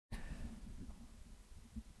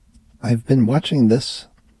I've been watching this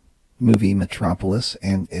movie, Metropolis,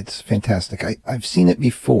 and it's fantastic. I've seen it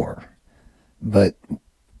before, but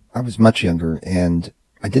I was much younger, and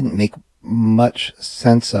I didn't make much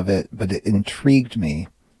sense of it, but it intrigued me,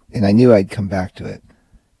 and I knew I'd come back to it.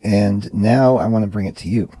 And now I want to bring it to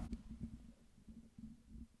you.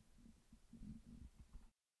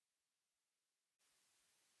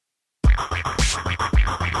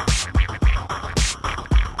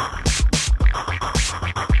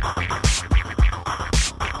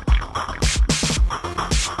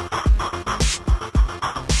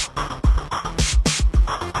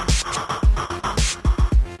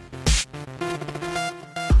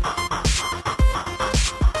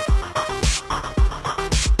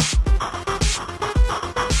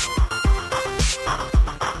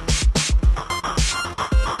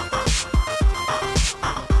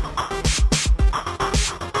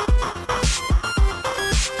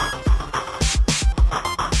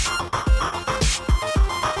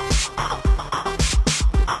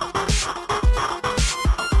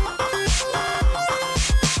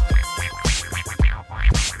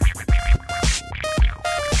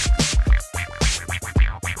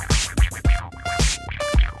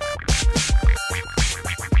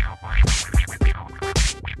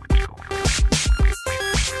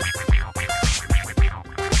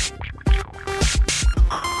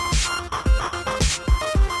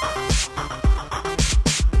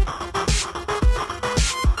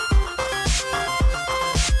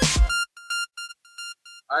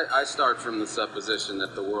 I start from the supposition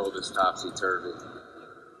that the world is topsy-turvy,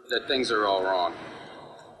 that things are all wrong,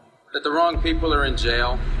 that the wrong people are in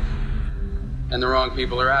jail and the wrong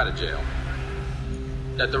people are out of jail,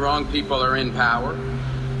 that the wrong people are in power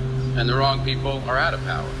and the wrong people are out of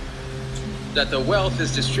power, that the wealth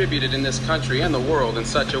is distributed in this country and the world in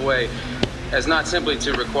such a way as not simply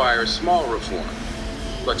to require small reform,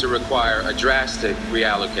 but to require a drastic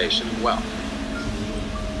reallocation of wealth.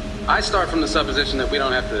 I start from the supposition that we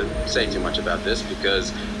don't have to say too much about this,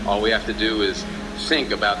 because all we have to do is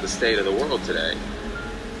think about the state of the world today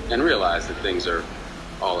and realize that things are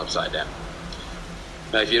all upside down.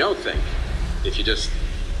 Now, if you don't think, if you just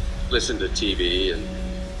listen to TV and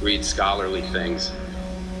read scholarly things,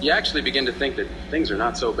 you actually begin to think that things are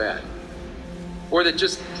not so bad, or that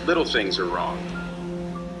just little things are wrong.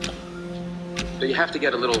 But you have to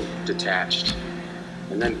get a little detached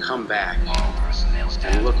and then come back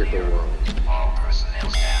and look at the world,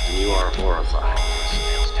 and you are horrified.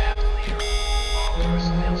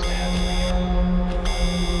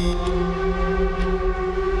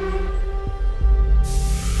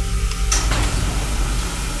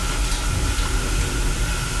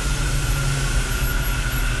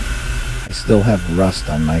 I still have rust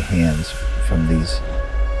on my hands from these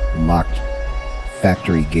locked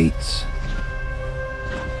factory gates,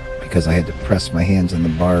 because I had to press my hands on the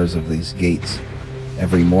bars of these gates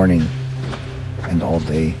every morning and all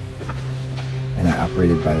day, and I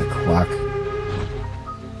operated by the clock,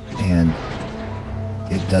 and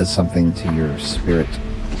it does something to your spirit,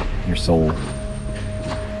 your soul,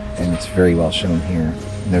 and it's very well shown here.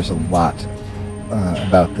 And there's a lot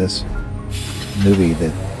about this movie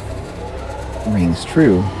that rings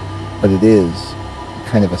true, but it is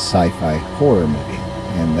kind of a sci-fi horror movie,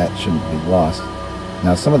 and that shouldn't be lost.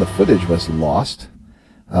 Now, some of the footage was lost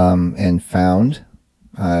and found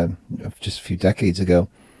just a few decades ago,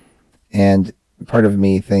 and part of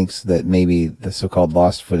me thinks that maybe the so-called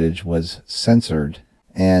lost footage was censored.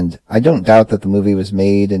 And I don't doubt that the movie was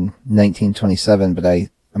made in 1927, but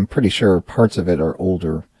I'm pretty sure parts of it are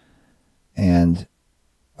older. And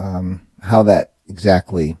how that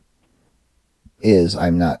exactly is,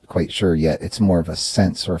 I'm not quite sure yet. It's more of a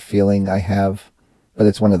sense or feeling I have, but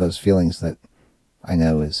it's one of those feelings that I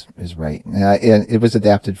know is right. And it was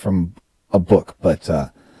adapted from a book, but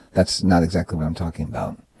that's not exactly what I'm talking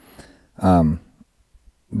about.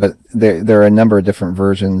 But there are a number of different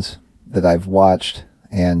versions that I've watched,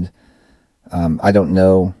 and I don't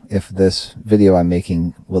know if this video I'm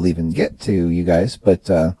making will even get to you guys, but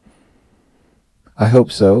I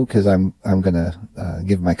hope so, because I'm gonna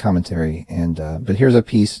give my commentary. And but here's a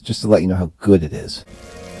piece just to let you know how good it is.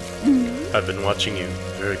 I've been watching you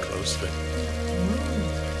very closely.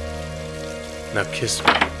 Now kiss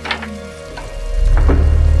me.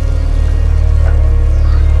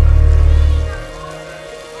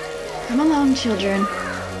 Come along, children.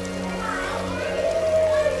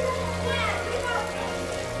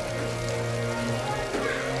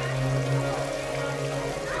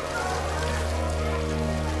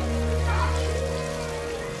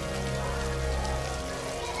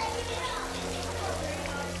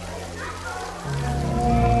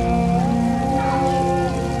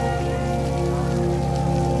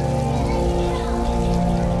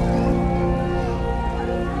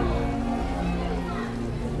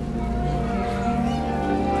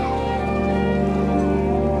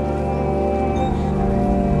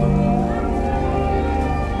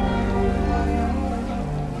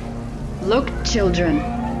 children.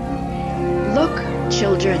 Look,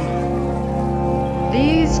 children.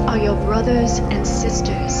 These are your brothers and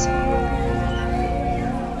sisters.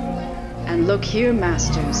 And look here,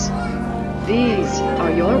 masters. These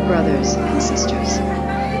are your brothers and sisters.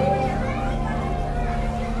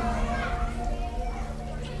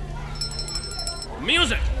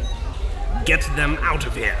 Music! Get them out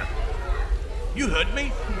of here. You heard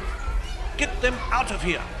me? Get them out of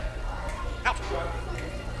here. Out.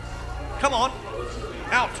 Come on.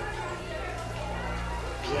 Out.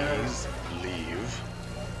 Please leave.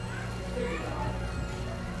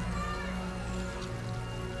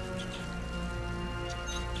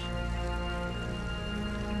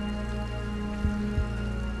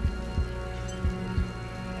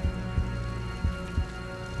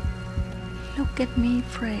 Look at me,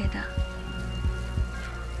 Freda.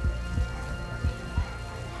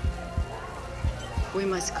 We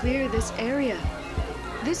must clear this area.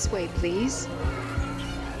 This way, please.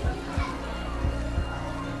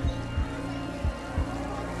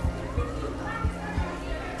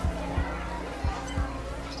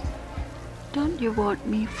 Don't you want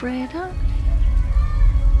me, Freda?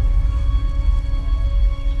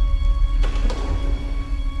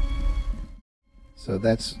 So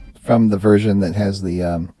that's from the version that has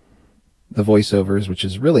the voiceovers, which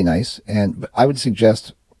is really nice. And I would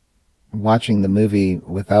suggest watching the movie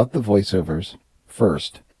without the voiceovers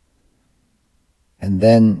first, and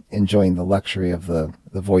then enjoying the luxury of the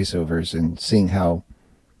voiceovers and seeing how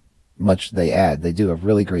much they add. They do a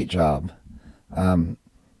really great job. And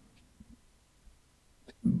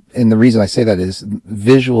the reason I say that is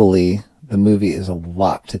visually, the movie is a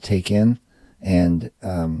lot to take in, and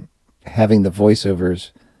having the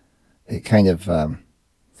voiceovers, it kind of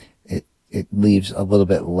it leaves a little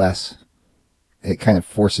bit less. It kind of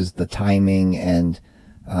forces the timing, and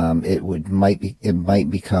it might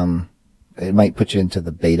put you into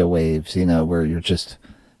the beta waves, you know, where you're just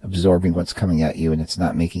absorbing what's coming at you, and it's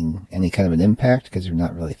not making any kind of an impact because you're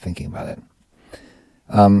not really thinking about it.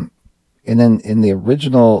 And then in the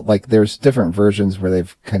original, like, there's different versions where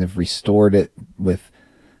they've kind of restored it with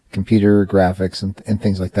computer graphics and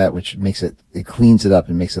things like that, which makes it cleans it up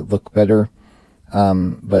and makes it look better.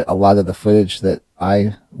 But a lot of the footage that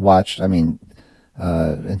I watched, and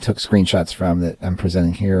took screenshots from, that I'm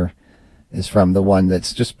presenting here, is from the one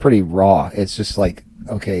that's just pretty raw. It's just like,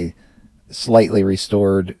 okay, slightly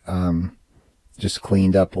restored, just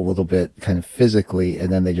cleaned up a little bit kind of physically,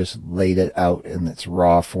 and then they just laid it out in its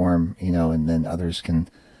raw form, you know, and then others can,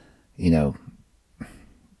 you know,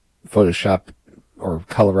 Photoshop or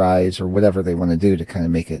colorize or whatever they want to do to kind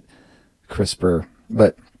of make it crisper.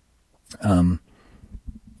 But I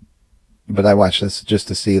watched this just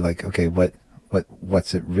to see, like, okay,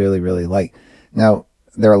 what's it really like. Now,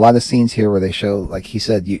 there are a lot of scenes here where they show, like he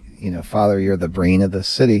said, you know, Father, you're the brain of the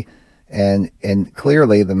city. And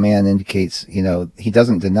clearly the man indicates, you know, he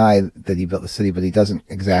doesn't deny that he built the city, but he doesn't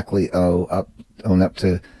exactly own up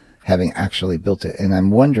to having actually built it. And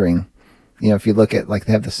I'm wondering, you know, if you look at, like,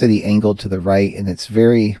 they have the city angled to the right, and it's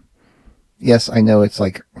very, yes, I know it's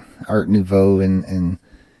like Art Nouveau and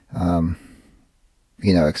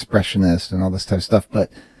you know, expressionist and all this type of stuff,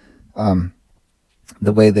 but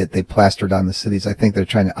the way that they plastered on the cities, I think they're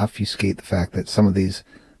trying to obfuscate the fact that some of these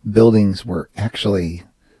buildings were actually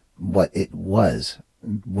what it was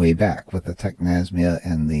way back with the Technasmia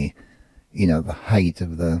and the, you know, the height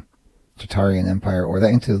of the Tartarian Empire, or the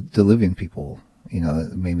antediluvian people, you know,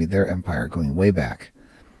 maybe their empire going way back.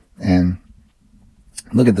 And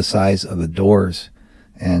look at the size of the doors.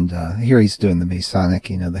 And here he's doing the Masonic,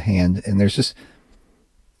 you know, the hand. And there's just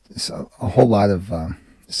a whole lot of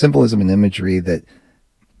symbolism and imagery that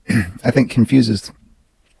I think confuses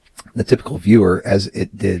the typical viewer, as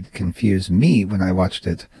it did confuse me when I watched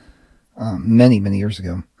it many years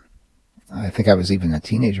ago. I think I was even a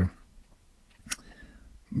teenager.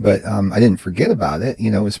 But I didn't forget about it.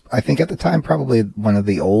 You know, it was, I think at the time, probably one of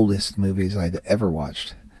the oldest movies I'd ever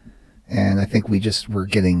watched. And I think we just were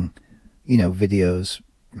getting, you know, videos,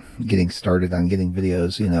 getting started on getting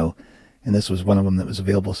videos, you know, and this was one of them that was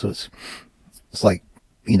available. So it's like,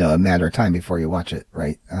 you know, a matter of time before you watch it,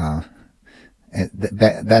 right? And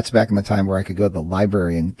that's back in the time where I could go to the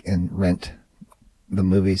library and rent the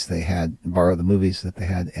movies they had, borrow the movies that they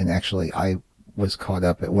had. And actually, I was caught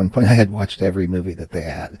up. At one point, I had watched every movie that they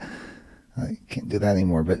had. I can't do that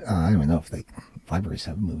anymore, but I don't even know if libraries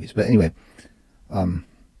have movies. But anyway, I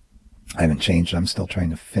haven't changed. I'm still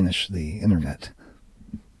trying to finish the internet,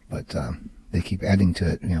 but they keep adding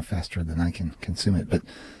to it, you know, faster than I can consume it. But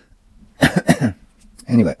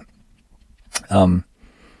anyway,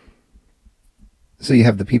 so you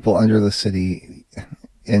have the people under the city,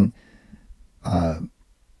 and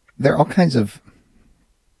there are all kinds of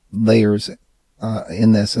layers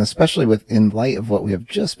in this, and especially in light of what we have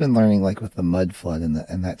just been learning, like with the mud flood and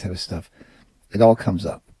that type of stuff. It all comes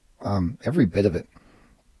up, every bit of it.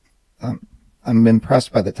 I'm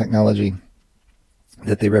impressed by the technology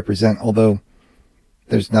that they represent, although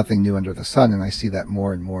there's nothing new under the sun, and I see that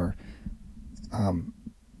more and more.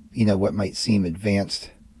 You know, what might seem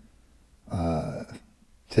advanced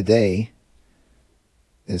today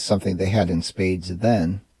is something they had in spades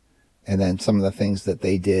then, and then some of the things that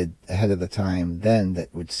they did ahead of the time then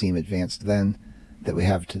that would seem advanced then that we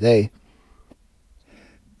have today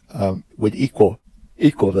would equal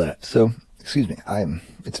that. So, excuse me,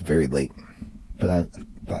 it's very late, but I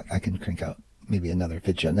thought I can crank out maybe another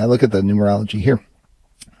video. Now look at the numerology here,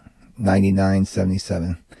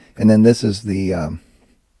 9977, and then this is the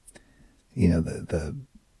you know, the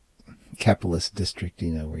capitalist district,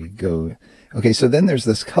 you know, where you go. Okay, so then there's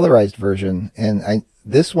this colorized version, and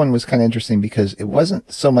this one was kind of interesting because it wasn't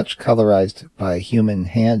so much colorized by human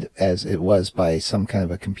hand as it was by some kind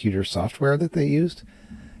of a computer software that they used,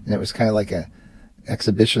 and it was kind of like a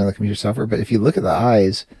exhibition of the computer software. But if you look at the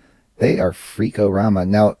eyes, they are freakorama.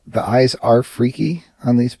 Now the eyes are freaky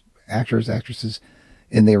on these actors, actresses.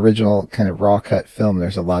 In the original kind of raw cut film,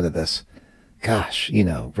 there's a lot of this, gosh, you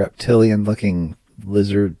know, reptilian looking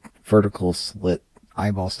lizard vertical slit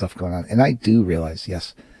eyeball stuff going on. And I do realize,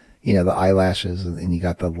 yes, you know, the eyelashes, and you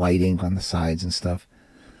got the lighting on the sides and stuff.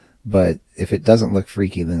 But if it doesn't look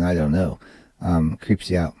freaky, then I don't know.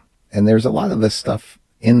 Creeps you out. And there's a lot of this stuff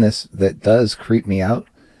in this that does creep me out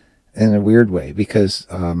in a weird way, because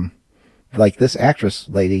like this actress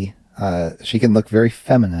lady, she can look very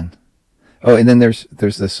feminine. Oh, and then there's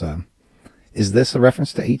this, is this a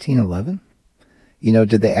reference to 1811? You know,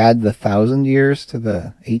 did they add the 1,000 years to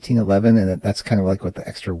the 1811, and that's kind of like what the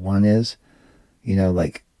extra one is? You know,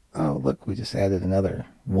 like, oh, look, we just added another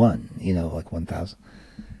one, you know, like 1,000.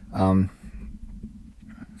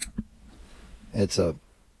 It's a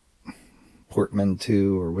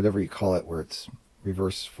portmanteau, or whatever you call it, where it's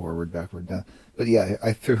reverse, forward, backward, down. But yeah,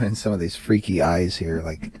 I threw in some of these freaky eyes here,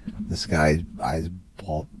 like this guy's eyes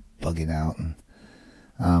bugging out. And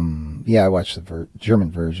yeah, I watched the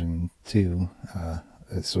German version too.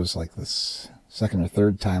 This was like the second or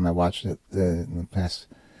third time I watched it in the past,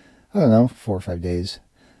 I don't know, 4 or 5 days.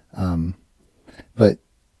 But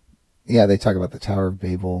yeah, they talk about the Tower of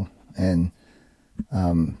Babel, and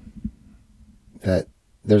that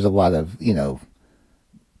there's a lot of, you know,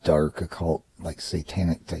 dark occult, like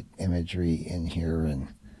satanic type imagery in here, and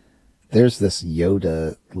there's this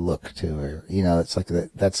Yoda look to her. You know, it's like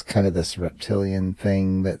that's kind of this reptilian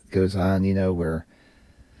thing that goes on, you know, where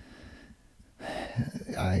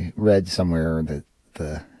I read somewhere that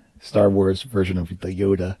the Star Wars version of the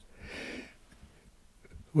Yoda,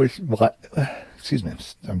 which, excuse me,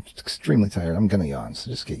 I'm extremely tired. I'm going to yawn,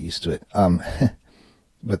 so just get used to it.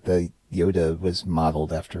 But the Yoda was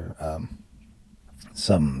modeled after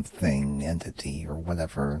something, entity, or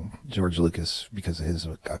whatever. George Lucas, because of his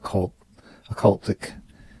occultic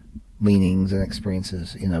leanings and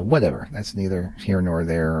experiences, you know, whatever. That's neither here nor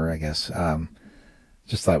there, I guess.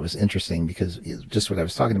 Just thought it was interesting because just what I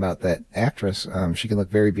was talking about, that actress, she can look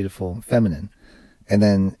very beautiful, feminine, and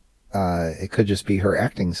then it could just be her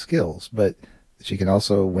acting skills, but she can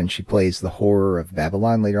also, when she plays the horror of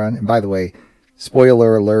Babylon later on, and by the way,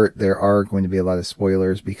 spoiler alert, there are going to be a lot of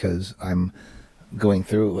spoilers because I'm going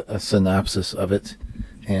through a synopsis of it.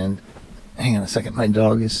 And hang on a second, my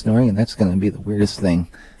dog is snoring, and that's going to be the weirdest thing.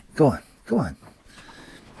 Go on, go on.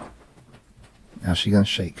 Now she's going to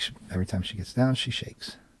shake. Every time she gets down, she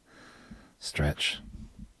shakes. Stretch.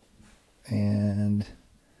 And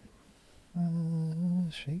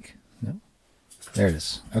shake. No. There it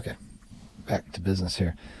is. Okay. Back to business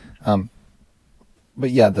here. But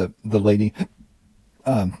yeah, the lady,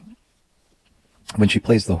 when she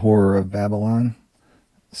plays the horror of Babylon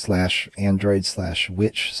 / android /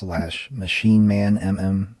 witch / machine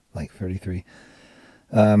man, like 33,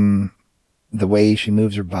 the way she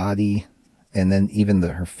moves her body, and then even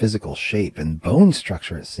her physical shape and bone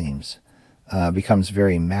structure, it seems, becomes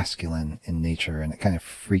very masculine in nature, and it kind of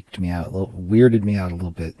freaked me out, weirded me out a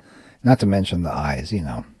little bit, not to mention the eyes, you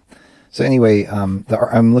know. So anyway,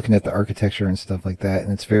 I'm looking at the architecture and stuff like that,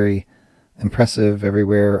 and it's very impressive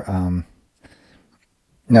everywhere.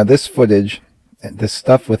 Now this footage, this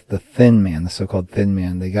stuff with the Thin Man, the so-called Thin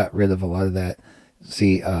Man, they got rid of a lot of that.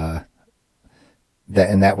 See,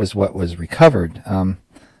 that was what was recovered,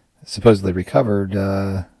 supposedly recovered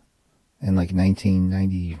in like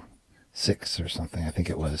 1996 or something, I think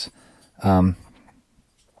it was.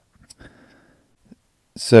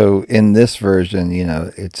 So in this version, you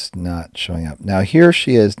know, it's not showing up. Now here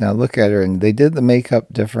she is. Now look at her, and they did the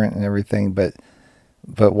makeup different and everything, but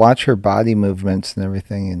watch her body movements and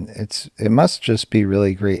everything, and it must just be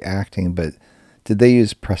really great acting. But did they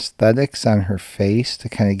use prosthetics on her face to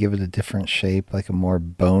kind of give it a different shape, like a more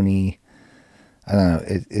bony? I don't know.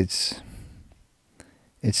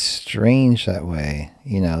 It's strange that way,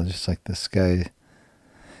 you know, just like this guy.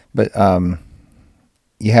 But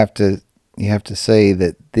you have to say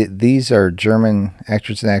that these are German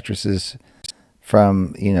actors and actresses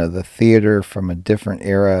from, you know, the theater from a different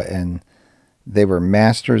era, and they were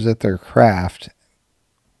masters at their craft.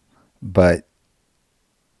 But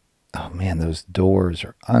oh man, those doors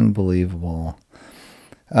are unbelievable.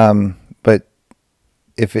 But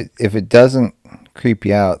if it doesn't creep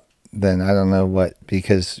you out, then I don't know what,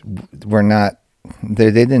 because we're not, they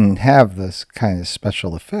didn't have this kind of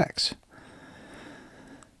special effects.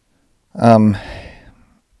 And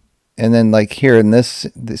then like here in this,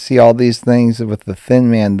 see all these things with the Thin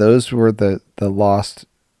Man, those were the lost,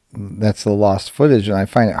 that's the lost footage. And I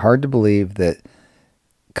find it hard to believe that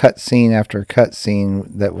cut scene after cut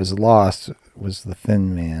scene that was lost was the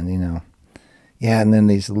Thin Man, you know. Yeah, and then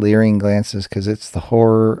these leering glances, because it's the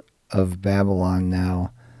horror of Babylon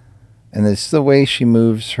now. And it's the way she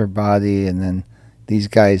moves her body, and then these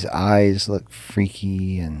guys' eyes look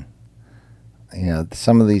freaky, and you know,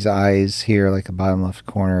 some of these eyes here, like the bottom left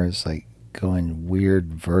corner, is like going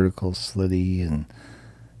weird vertical slitty, and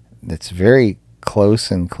it's very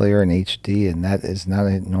close and clear in HD, and that is not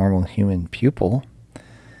a normal human pupil.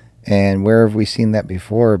 And where have we seen that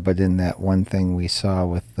before but in that one thing we saw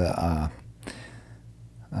with the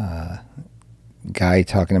guy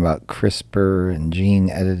talking about CRISPR and gene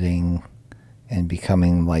editing and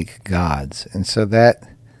becoming like gods. And so that,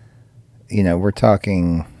 you know, we're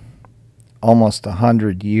talking almost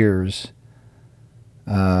 100 years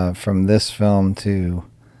from this film to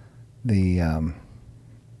the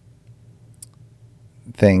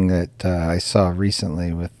thing that I saw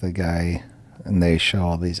recently with the guy, and they show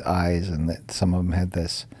all these eyes, and that some of them had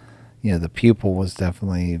this, you know, the pupil was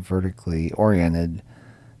definitely vertically oriented,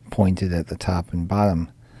 pointed at the top and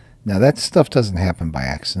bottom. Now that stuff doesn't happen by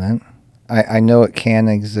accident. I know it can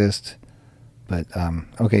exist, but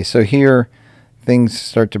okay, so here things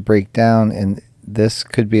start to break down, and this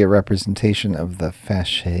could be a representation of the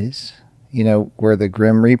fasces, you know, where the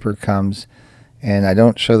Grim Reaper comes. And I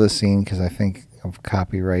don't show the scene because I think of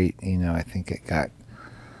copyright, you know, I think it got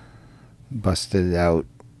busted out,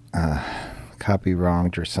 copy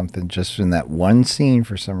wronged or something just in that one scene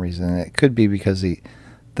for some reason. And it could be because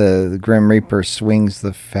the Grim Reaper swings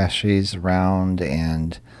the fasces around,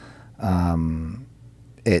 and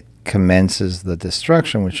it commences the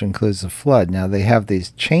destruction, which includes the flood. Now they have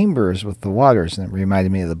these chambers with the waters, and it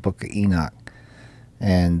reminded me of the Book of Enoch,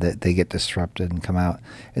 and that they get disrupted and come out.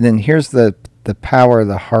 And then here's the power,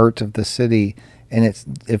 the heart of the city, and it's,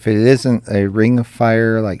 if it isn't a ring of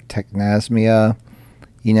fire like Technasmia,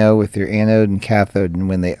 you know, with your anode and cathode, and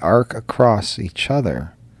when they arc across each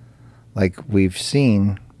other, like we've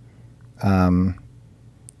seen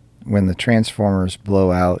when the transformers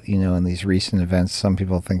blow out, you know, in these recent events. Some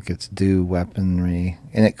people think it's due weaponry,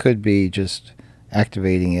 and it could be just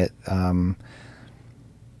activating it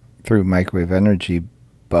through microwave energy,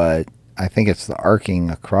 but I think it's the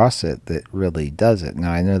arcing across it that really does it.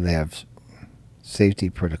 Now I know they have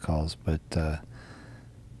safety protocols, but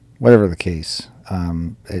whatever the case,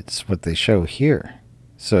 it's what they show here.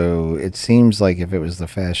 So it seems like if it was the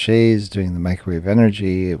fasces doing the microwave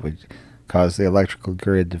energy, it would cause the electrical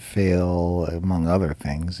grid to fail, among other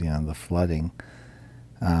things, you know, the flooding.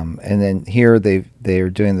 And then here they're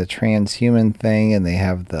doing the transhuman thing, and they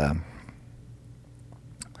have the,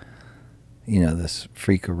 you know, this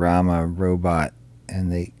Freakorama robot,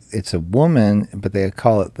 and it's a woman, but they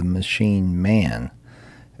call it the Machine Man.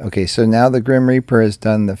 Okay, so now the Grim Reaper has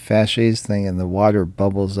done the fasces thing, and the water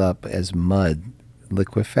bubbles up as mud,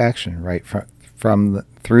 liquefaction, right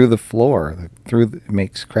through the floor, it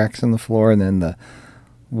makes cracks in the floor, and then the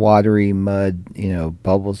watery mud, you know,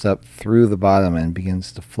 bubbles up through the bottom and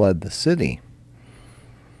begins to flood the city.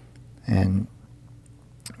 And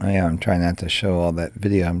I'm trying not to show all that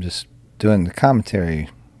video. I'm just doing the commentary,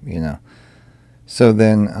 you know. So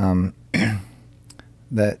then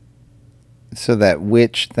that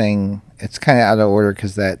witch thing, it's kind of out of order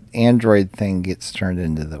because that android thing gets turned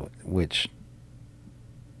into the witch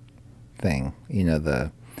thing, you know,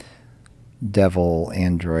 the devil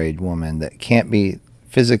android woman that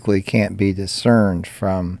physically can't be discerned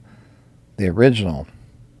from the original.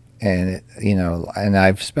 And it, you know, and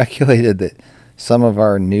I've speculated that some of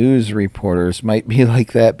our news reporters might be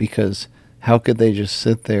like that because how could they just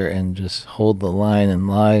sit there and just hold the line and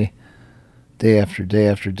lie day after day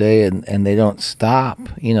after day, and they don't stop?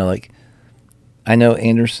 You know, like, I know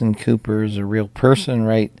Anderson Cooper is a real person,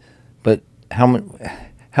 right? But how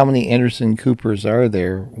many Anderson Coopers are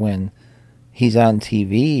there when he's on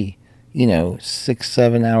TV, you know,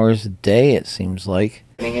 6-7 hours a day, it seems like?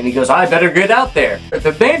 And he goes, I better get out there.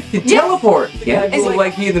 The man can teleport. Yeah, it's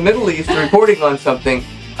like he in the Middle East reporting on something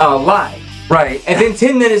live. Right. And then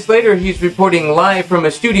 10 minutes later, he's reporting live from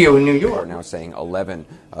a studio in New York. We're now saying 11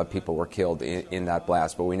 people were killed in that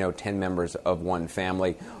blast, but we know 10 members of one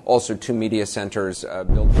family. Also, 2 media centers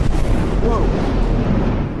built. Whoa.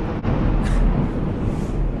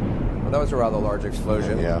 Well, that was a rather large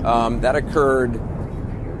explosion. Yeah. That occurred.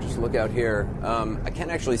 Just look out here. I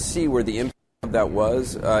can't actually see where the impact of that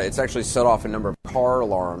was. It's actually set off a number of car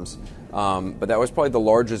alarms, but that was probably the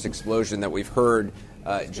largest explosion that we've heard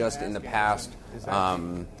just in the past,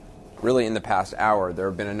 really in the past hour. There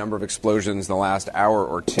have been a number of explosions in the last hour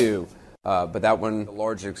or two, but that one, the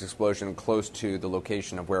largest explosion close to the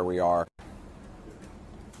location of where we are.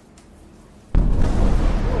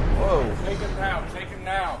 Whoa. Take him now, take him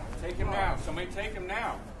now, take him now. Somebody take him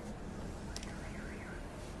now.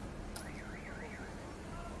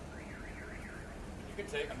 You can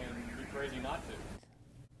take him, it'd be crazy not to.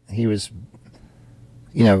 He was,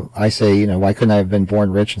 you know, I say, you know, why couldn't I have been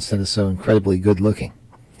born rich instead of so incredibly good looking?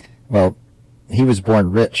 Well, he was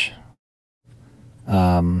born rich.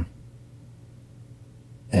 And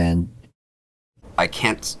I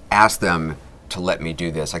can't ask them to let me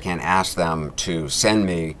do this. I can't ask them to send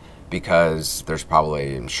me because there's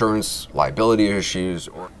probably insurance liability issues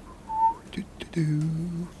or.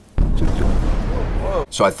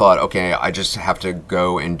 So I thought, okay, I just have to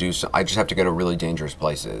go and do some. I just have to go to really dangerous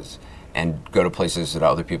places and go to places that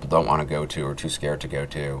other people don't want to go to or too scared to go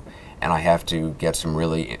to, and I have to get some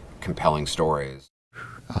really compelling stories.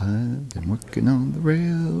 I've been working on the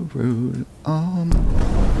railroad.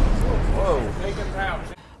 Whoa!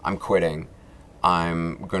 I'm quitting.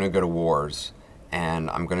 I'm gonna go to wars, and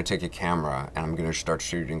I'm gonna take a camera, and I'm gonna start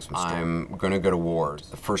shooting some stories. I'm gonna go to wars.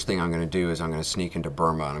 The first thing I'm gonna do is I'm gonna sneak into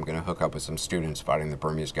Burma, and I'm gonna hook up with some students fighting the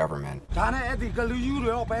Burmese government.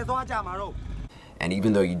 And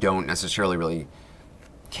even though you don't necessarily really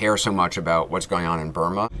care so much about what's going on in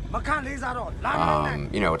Burma,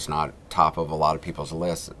 you know, it's not top of a lot of people's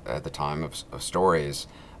lists at the time of stories.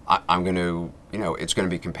 I'm going to, you know, it's going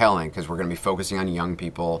to be compelling because we're going to be focusing on young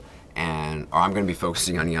people, or I'm going to be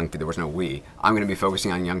focusing on young people. There was no we. I'm going to be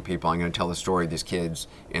focusing on young people. I'm going to tell the story of these kids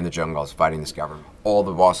in the jungles fighting this government. All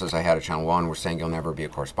the bosses I had at Channel 1 were saying you'll never be a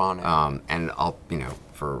correspondent, and I'll, you know,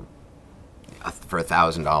 for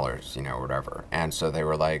 $1,000, you know, or whatever. And so they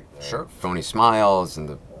were like, sure, phony smiles and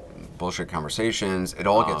the bullshit conversations. It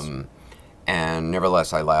all gets. And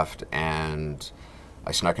nevertheless, I left and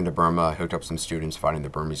I snuck into Burma, hooked up some students fighting the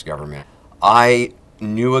Burmese government. I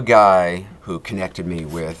knew a guy who connected me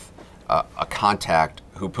with a contact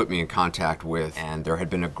who put me in contact with, and there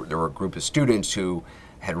were a group of students who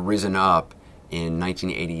had risen up in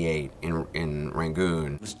 1988 in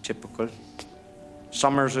Rangoon. It was typical.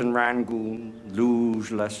 Summers in Rangoon,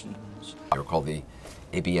 luge lessons. They were called the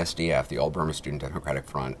ABSDF, the All Burma Student Democratic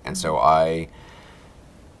Front, and so I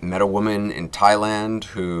met a woman in Thailand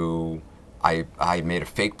who I made a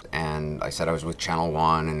fake, and I said I was with Channel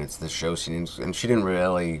 1 and it's this show, and she didn't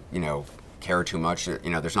really, you know, care too much. You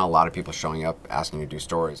know, there's not a lot of people showing up asking me to do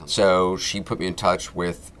stories. So she put me in touch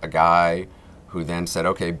with a guy who then said,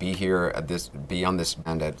 okay, be on this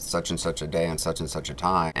band at such and such a day and such a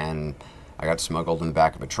time. And I got smuggled in the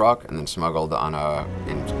back of a truck and then smuggled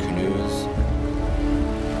in canoes.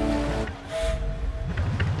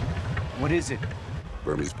 What is it?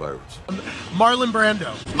 Burmese pirates. Marlon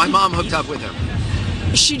Brando. My mom hooked up with him.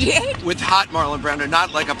 She did? With hot Marlon Brando,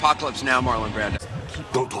 not like Apocalypse Now Marlon Brando.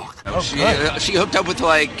 Don't talk. She hooked up with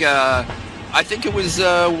like, I think it was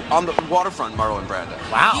on the waterfront Marlon Brando.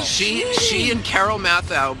 Wow. She and Carol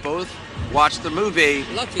Mathau both watched the movie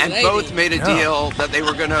Lucky and lady. both made a deal that they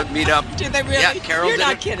were going to meet up. Did they really? Yeah, Carol You're did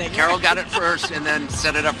not it. kidding. Carol got it first and then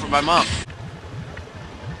set it up for my mom.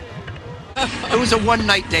 It was a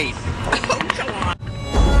one-night date. Oh, come on.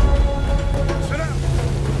 Sit down.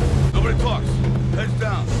 Nobody talks. Heads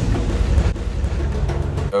down.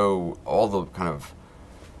 So all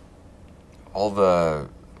the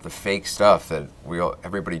fake stuff that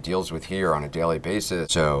everybody deals with here on a daily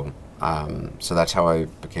basis. So that's how I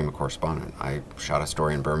became a correspondent. I shot a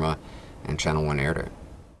story in Burma, and Channel 1 aired it.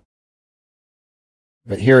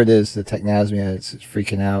 But here it is, the Technasmia, it's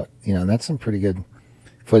freaking out, you know, and that's some pretty good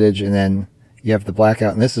footage. And then you have the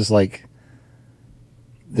blackout, and this is like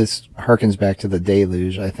this harkens back to the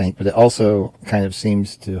deluge, I think, but it also kind of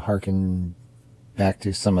seems to harken back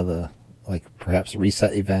to some of the, like, perhaps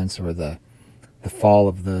reset events or the fall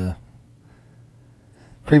of the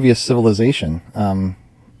previous civilization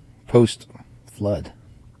post-flood.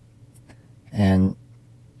 And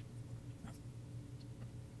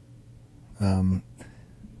now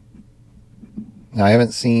I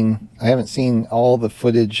haven't seen all the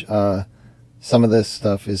footage. Some of this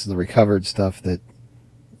stuff is the recovered stuff that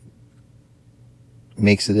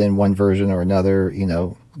makes it in one version or another. You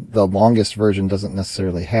know, the longest version doesn't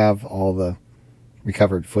necessarily have all the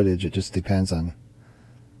recovered footage. It just depends on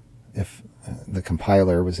if the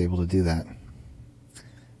compiler was able to do that.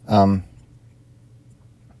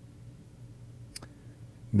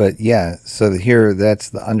 But yeah, so here, that's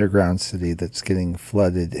the underground city that's getting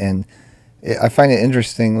flooded. And I find it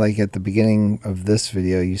interesting, like at the beginning of this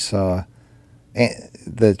video, you saw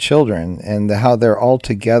the children and how they're all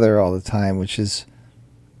together all the time, which is,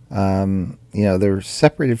 you know, they're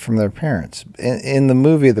separated from their parents. In the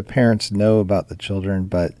movie, the parents know about the children,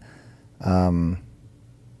 but don't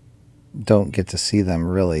get to see them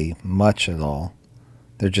really much at all.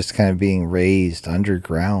 They're just kind of being raised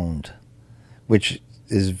underground, which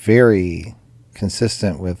is very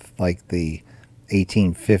consistent with like the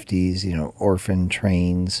 1850s, you know, orphan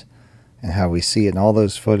trains, and how we see in all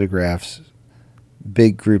those photographs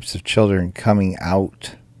big groups of children coming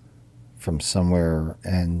out from somewhere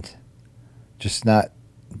and just not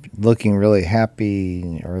looking really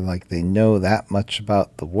happy or like they know that much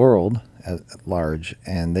about the world at large,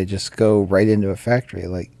 and they just go right into a factory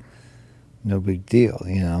like no big deal,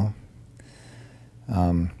 you know.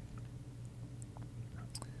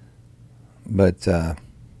 But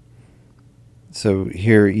so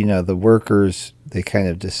here, you know, the workers, they kind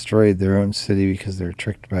of destroyed their own city because they're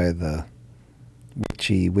tricked by the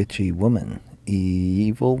witchy woman,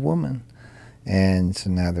 evil woman. And so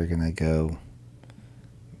now they're going to go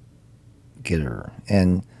get her.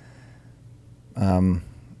 And,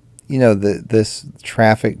 you know, this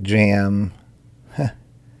traffic jam,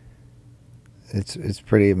 it's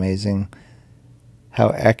pretty amazing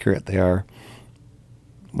how accurate they are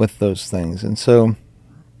with those things. And so,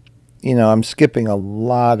 you know, I'm skipping a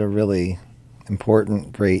lot of really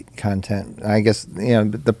important, great content. I guess, you know,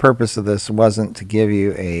 the purpose of this wasn't to give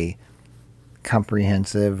you a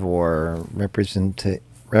comprehensive or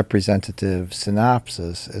representative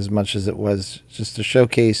synopsis as much as it was just to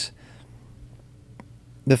showcase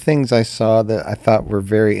the things I saw that I thought were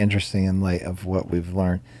very interesting in light of what we've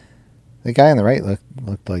learned. The guy on the right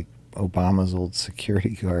looked like Obama's old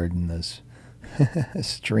security guard in those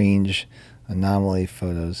strange anomaly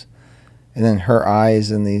photos. And then her eyes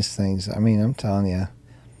in these things. I mean, I'm telling you,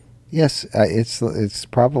 yes, it's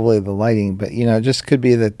probably the lighting, but, you know, it just could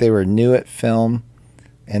be that they were new at film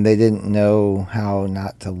and they didn't know how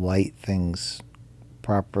not to light things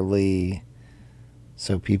properly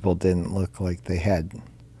so people didn't look like they had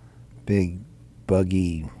big,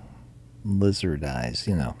 buggy lizard eyes,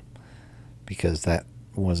 you know, because that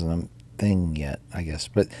wasn't a thing yet, I guess.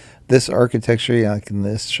 But this architecture, like in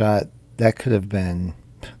this shot, that could have been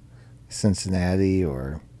Cincinnati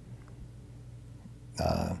or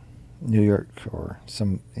New York or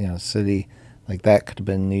some, you know, city like that. Could have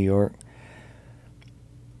been New York.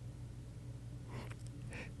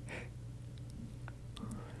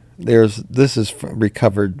 This is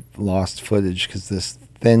recovered lost footage because this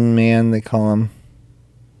thin man, they call him,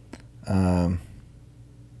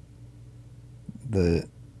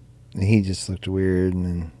 he just looked weird, and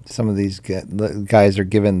then some of these guys are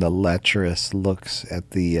given the lecherous looks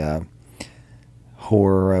at the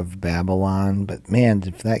horror of Babylon. But man,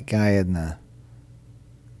 if that guy in the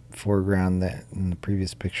foreground that in the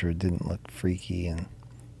previous picture didn't look freaky, and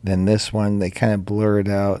then this one they kind of blur it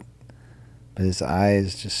out, but his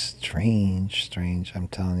eyes just strange. I'm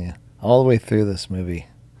telling you, all the way through this movie.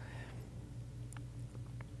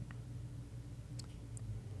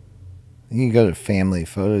 You can go to family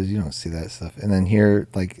photos, you don't see that stuff. And then here,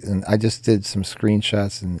 like, and I just did some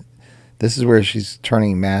screenshots, and this is where she's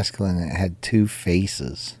turning masculine, and it had two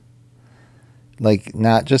faces. Like,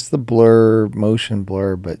 not just the blur, motion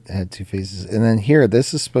blur, but it had two faces. And then here,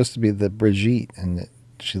 this is supposed to be the Brigitte, and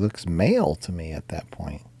she looks male to me at that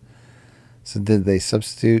point. So did they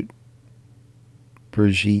substitute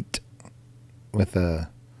Brigitte with a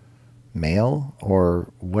male,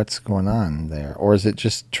 or what's going on there? Or is it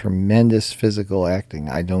just tremendous physical acting?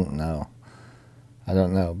 I don't know.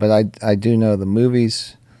 But I do know the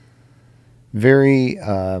movie's very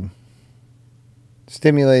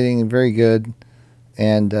stimulating and very good.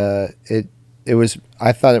 And I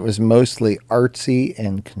thought it was mostly artsy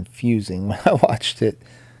and confusing when I watched it.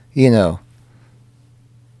 you know,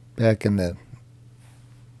 back in the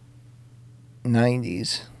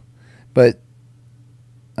 90s. But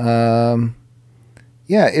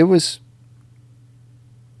yeah, it was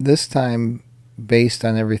this time based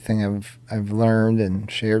on everything I've learned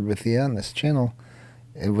and shared with you on this channel.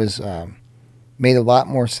 It was made a lot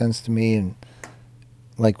more sense to me, and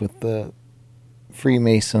like with the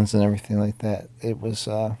Freemasons and everything like that, it was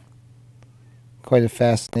quite a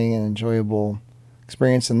fascinating and enjoyable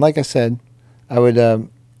experience. And like I said, I would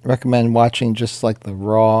recommend watching just like the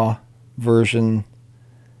raw version,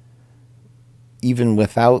 even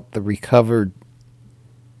without the recovered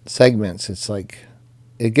segments. It's like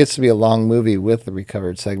it gets to be a long movie with the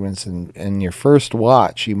recovered segments, and in your first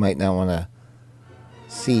watch you might not want to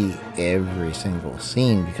see every single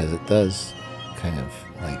scene, because it does kind of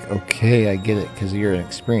like, okay, I get it, because you're an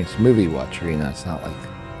experienced movie watcher, you know, it's not like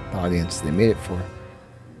the audience they made it for.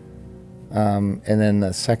 And then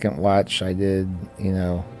the second watch I did, you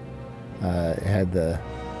know, it had the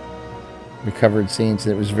recovered scenes.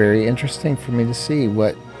 It was very interesting for me to see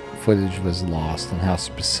what footage was lost and how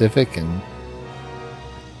specific and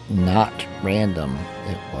not random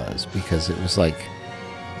it was, because it was like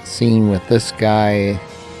a scene with this guy,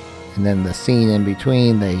 and then the scene in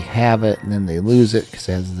between they have it and then they lose it because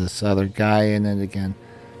it has this other guy in it again.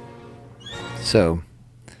 So,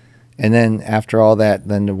 and then after all that,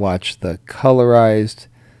 then to watch the colorized,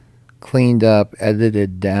 cleaned up,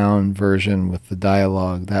 edited down version with the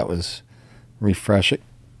dialogue, that was refreshing.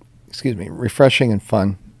 Excuse me, refreshing and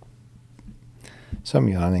fun. Some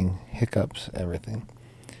yawning, hiccups, everything.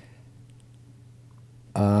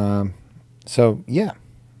 So yeah,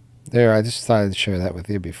 there. I just thought I'd share that with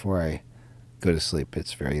you before I go to sleep.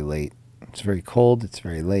 It's very late. It's very cold. It's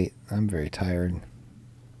very late. I'm very tired,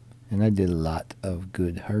 and I did a lot of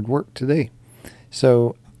good hard work today.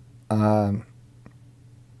 So I'm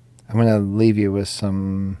going to leave you with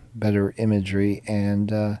some better imagery,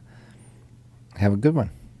 and have a good one.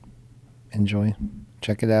 Enjoy.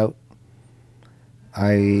 Check it out.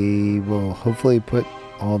 I will hopefully put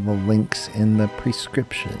all the links in the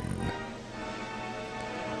prescription.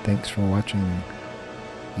 Thanks for watching.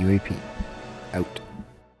 UAP out.